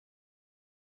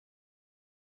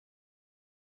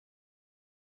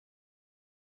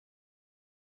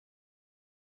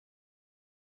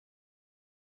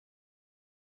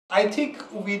I think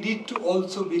we need to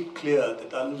also be clear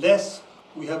that unless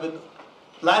we have a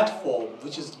platform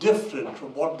which is different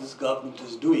from what this government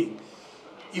is doing,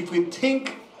 if we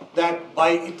think that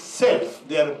by itself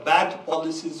their bad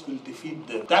policies will defeat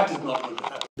them, that is not going to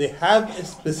happen. They have a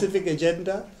specific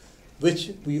agenda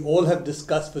which we all have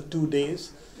discussed for 2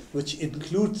 days, which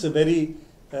includes a very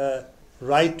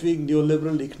right-wing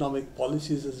neoliberal economic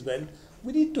policies as well.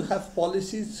 We need to have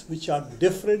policies which are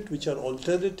different, which are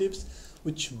alternatives,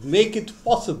 which make it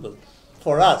possible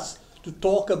for us to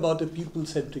talk about a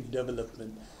people-centric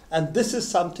development. And this is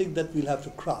something that we'll have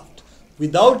to craft.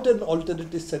 Without an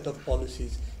alternative set of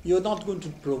policies, you are not going to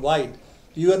provide,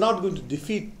 you are not going to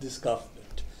defeat this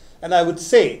government. And I would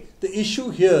say the issue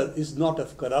here is not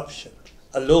of corruption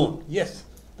alone. Yes,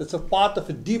 that's a part of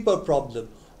a deeper problem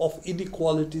of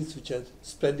inequalities which are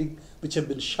spreading, which have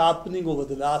been sharpening over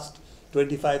the last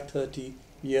 25, 30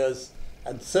 years,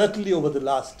 and certainly over the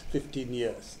last 15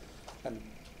 years. And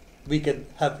we can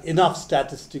have enough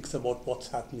statistics about what's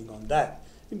happening on that,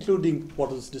 including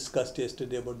what was discussed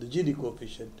yesterday about the Gini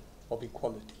coefficient of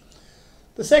equality.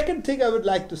 The second thing I would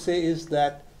like to say is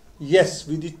that, yes,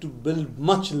 we need to build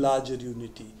much larger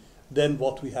unity than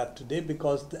what we have today,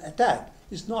 because the attack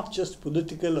is not just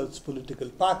political or its political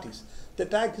parties. The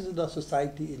attack is in our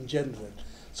society in general.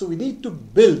 So we need to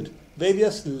build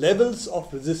various levels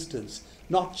of resistance,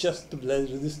 not just the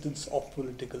resistance of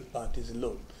political parties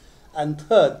alone. And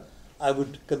third, I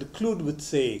would conclude with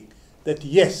saying that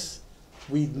yes,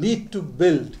 we need to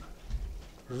build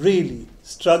really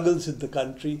struggles in the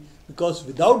country, because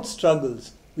without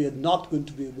struggles, we are not going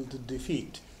to be able to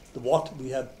defeat what we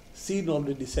have seen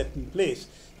already set in place.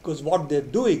 Because what they're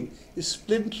doing is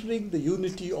splintering the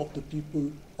unity of the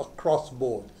people across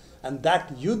board. And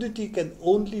that unity can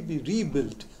only be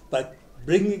rebuilt by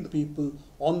bringing people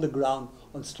on the ground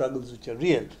on struggles which are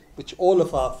real, which all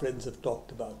of our friends have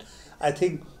talked about. I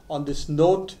think on this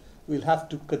note, we'll have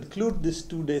to conclude this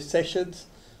 2-day sessions.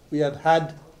 We have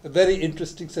had a very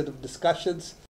interesting set of discussions.